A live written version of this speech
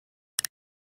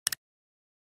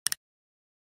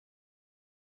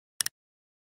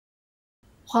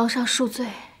皇上恕罪，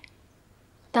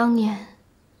当年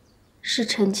是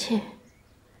臣妾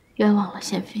冤枉了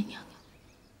贤妃娘娘。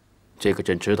这个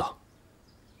朕知道。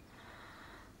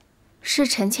是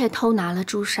臣妾偷拿了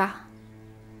朱砂，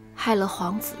害了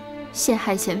皇子，陷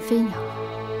害贤妃娘娘。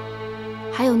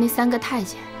还有那3个太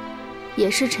监，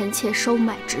也是臣妾收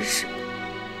买指使的。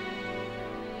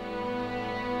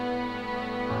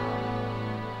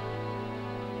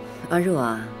阿若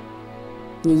啊，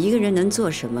你一个人能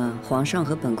做什么？皇上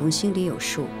和本宫心里有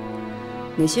数。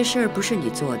哪些事儿不是你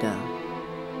做的，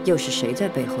又是谁在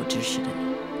背后指使的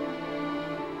你？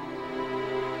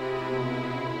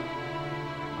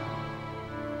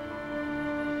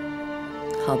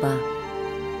好吧，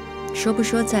说不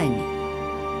说在你。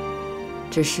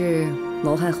只是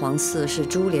谋害皇嗣是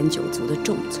株连九族的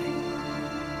重罪。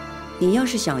你要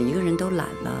是想一个人都揽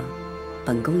了，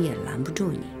本宫也拦不住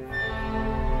你。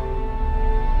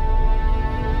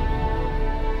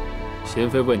贤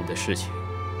妃问你的事情，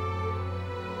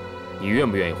你愿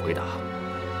不愿意回答？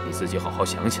你自己好好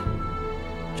想想。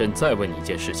朕再问你一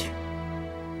件事情：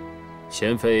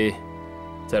贤妃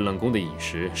在冷宫的饮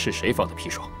食是谁放的砒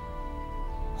霜？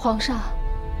皇上，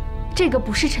这个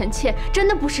不是臣妾，真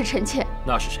的不是臣妾。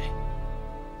那是谁？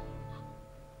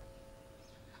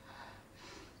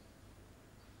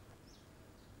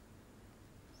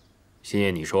心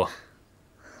妍，你说。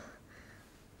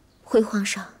回皇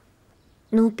上，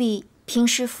奴婢平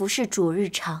时服侍主日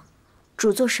常，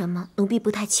主做什么，奴婢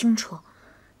不太清楚。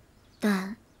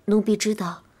但奴婢知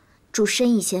道，主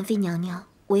深以贤妃娘娘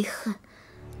为恨，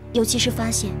尤其是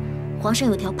发现皇上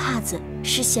有条帕子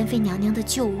是贤妃娘娘的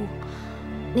旧物，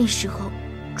那时候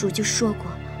主就说过，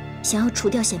想要除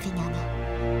掉贤妃娘娘。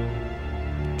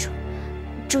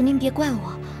主您别怪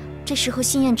我，这时候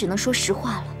心妍只能说实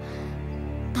话了。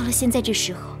到了现在这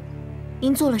时候，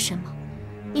您做了什么，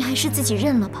您还是自己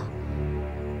认了吧。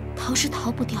逃是逃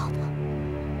不掉的。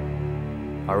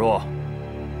阿若，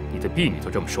你的婢女都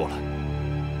这么说了，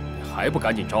你还不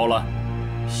赶紧招了？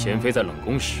贤妃在冷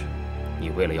宫时，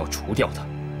你为了要除掉她，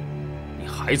你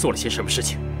还做了些什么事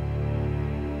情？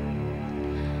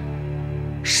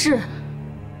是，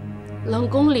冷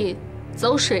宫里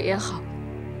走水也好，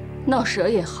闹蛇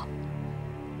也好，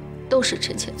都是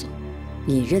臣妾做。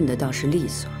你认得倒是利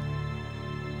索，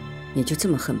你就这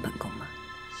么恨本宫吗？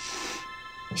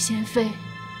贤妃，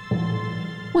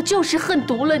我就是恨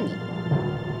毒了你。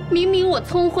明明我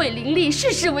聪慧伶俐，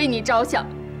事事为你着想，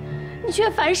你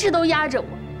却凡事都压着我。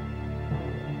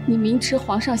你明知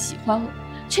皇上喜欢我，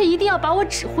却一定要把我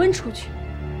指婚出去。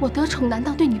我得宠难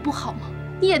道对你不好吗？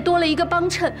你也多了一个帮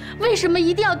衬，为什么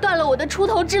一定要断了我的出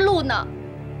头之路呢？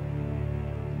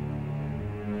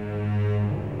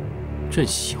朕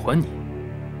喜欢你。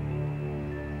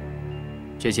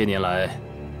这些年来，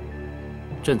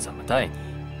朕怎么待你，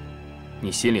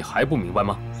你心里还不明白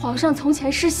吗？皇上从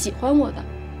前是喜欢我的，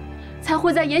才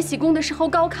会在延禧宫的时候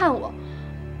高看我，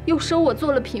又收我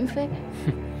做了嫔妃。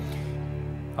哼，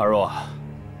阿若啊，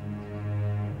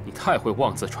你太会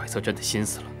妄自揣测朕的心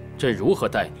思了。朕如何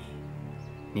待你，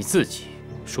你自己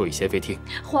说与贤妃听。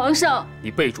皇上，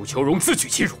你背主求荣，自取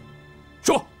其辱。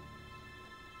说。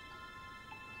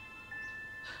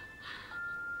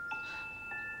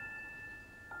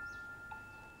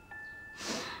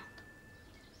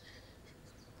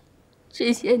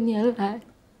这些年来，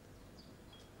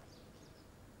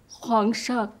皇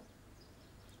上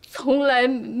从来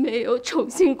没有宠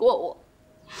幸过我。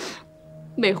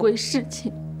每回侍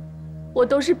寝，我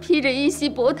都是披着一袭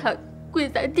薄毯跪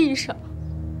在地上。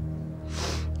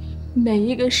每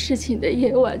一个侍寝的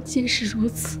夜晚皆是如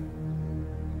此。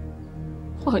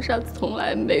皇上从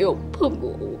来没有碰过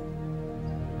我。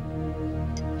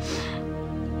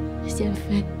贤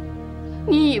妃，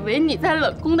你以为你在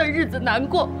冷宫的日子难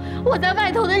过，我在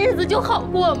外头的日子就好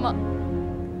过吗？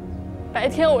白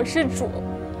天我是主，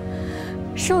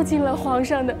受尽了皇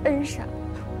上的恩赏，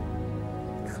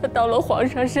可到了皇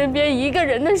上身边一个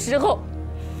人的时候，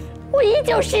我依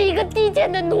旧是一个低贱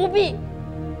的奴婢。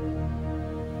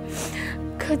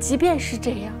可即便是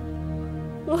这样，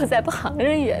落在旁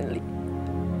人眼里，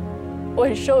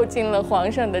我受尽了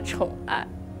皇上的宠爱，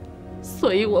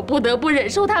所以我不得不忍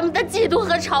受他们的嫉妒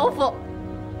和嘲讽。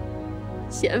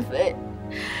贤妃，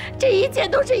这一切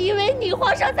都是因为你，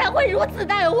皇上才会如此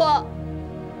待我，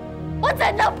我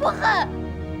怎能不恨？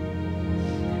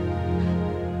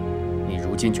你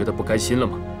如今觉得不甘心了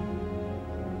吗？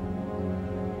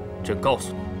朕告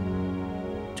诉你，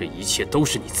这一切都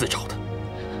是你自找的。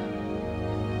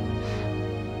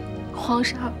皇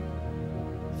上，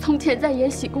从前在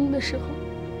延禧宫的时候，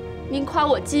您夸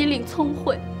我机灵聪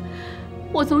慧，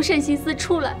我从慎刑司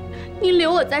出来，您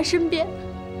留我在身边。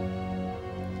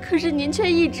可是您却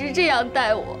一直这样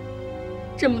待我，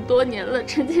这么多年了，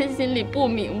臣妾心里不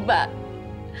明白。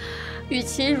与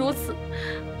其如此，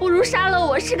不如杀了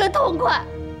我是个痛快。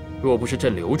若不是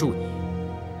朕留住你，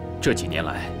这几年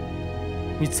来，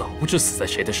你早不知死在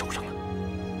谁的手上了。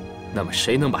那么，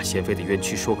谁能把贤妃的冤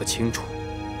屈说个清楚，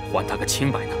还她个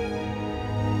清白呢？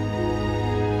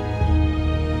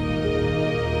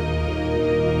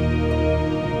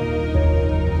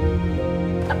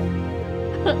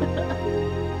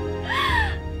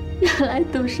原来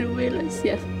都是为了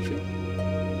贤妃。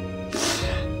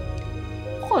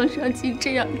皇上竟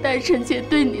这样待臣妾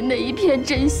对您的一片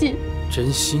真心。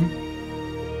真心？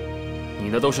你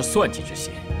那都是算计之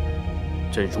心，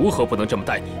朕如何不能这么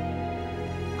待你？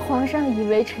皇上以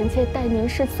为臣妾待您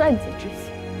是算计之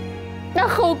心，那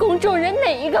后宫众人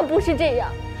哪一个不是这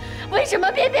样？为什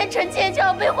么偏偏臣妾就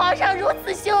要被皇上如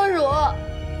此羞辱？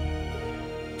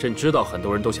朕知道很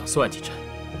多人都想算计朕，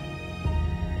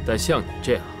但像你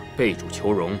这样背主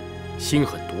求荣、心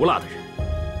狠毒辣的人，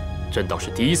朕倒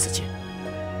是第一次见。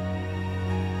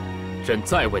朕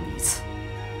再问你一次，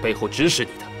背后指使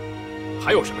你的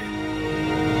还有什么人？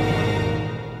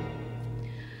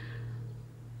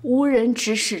无人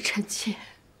指使臣妾，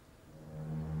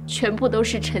全部都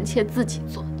是臣妾自己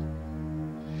做的。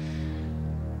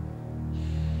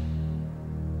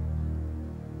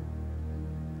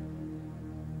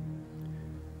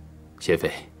贤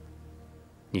妃，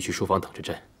你去书房等着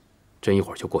朕，朕一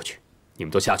会儿就过去。你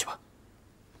们都下去吧。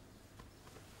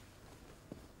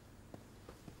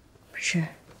是。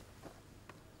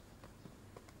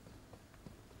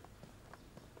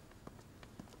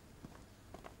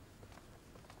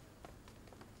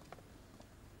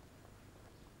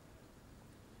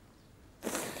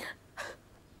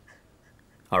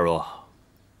阿若，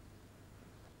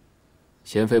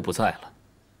贤妃不在了，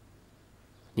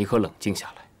你可冷静下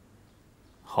来，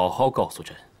好好告诉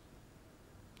朕，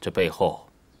这背后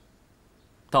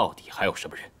到底还有什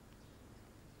么人？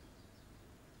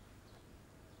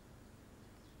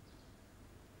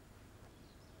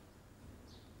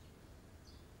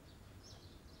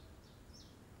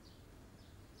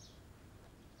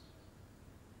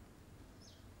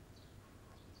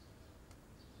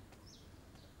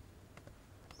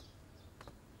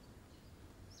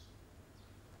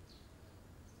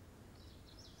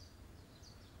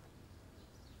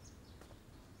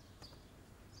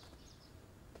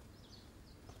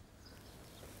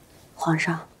皇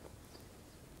上，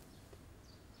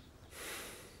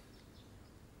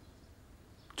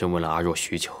朕问了阿若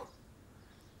许久，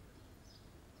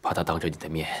怕他当着你的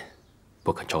面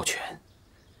不肯招权，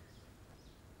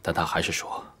但他还是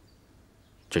说，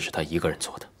这是他一个人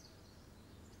做的。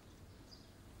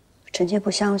臣妾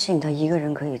不相信他一个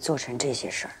人可以做成这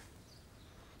些事儿。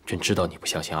朕知道你不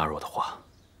相信阿若的话，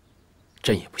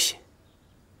朕也不信。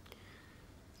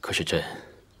可是朕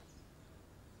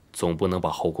总不能把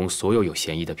后宫所有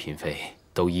嫌疑的嫔妃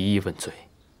都一一问罪，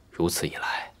如此一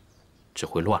来，只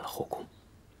会乱了后宫。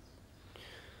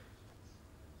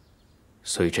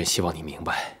所以朕希望你明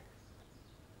白，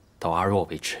到阿若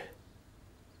为止，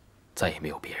再也没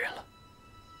有别人了。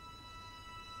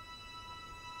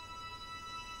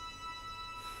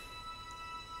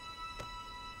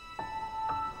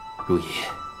如懿，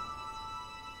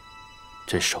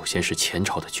朕首先是前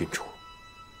朝的君主，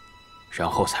然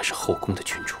后才是后宫的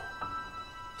君主，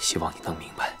希望你能明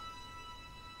白。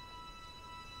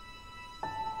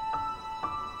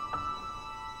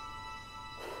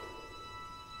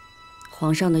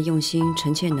皇上的用心，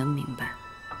臣妾能明白。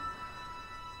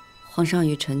皇上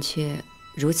与臣妾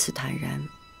如此坦然，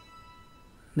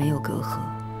没有隔阂，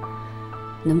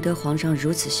能得皇上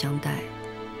如此相待，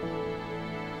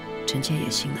臣妾也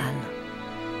心安了。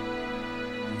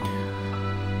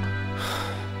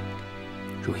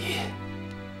如懿，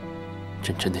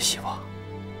朕真的希望，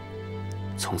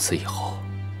从此以后，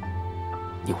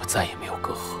你我再也没有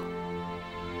隔阂。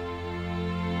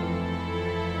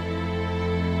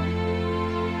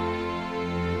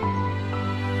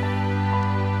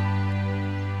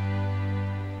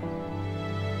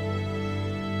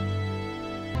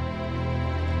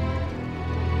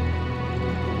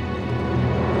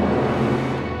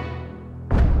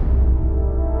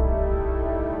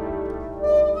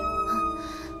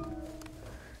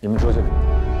你们出去。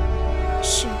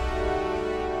是。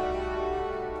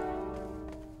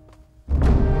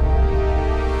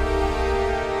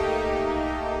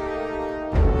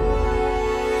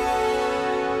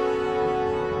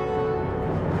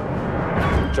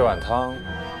这碗汤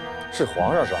是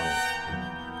皇上赏你，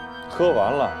喝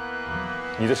完了，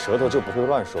你的舌头就不会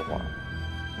乱说话，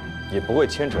也不会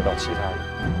牵扯到其他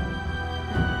人。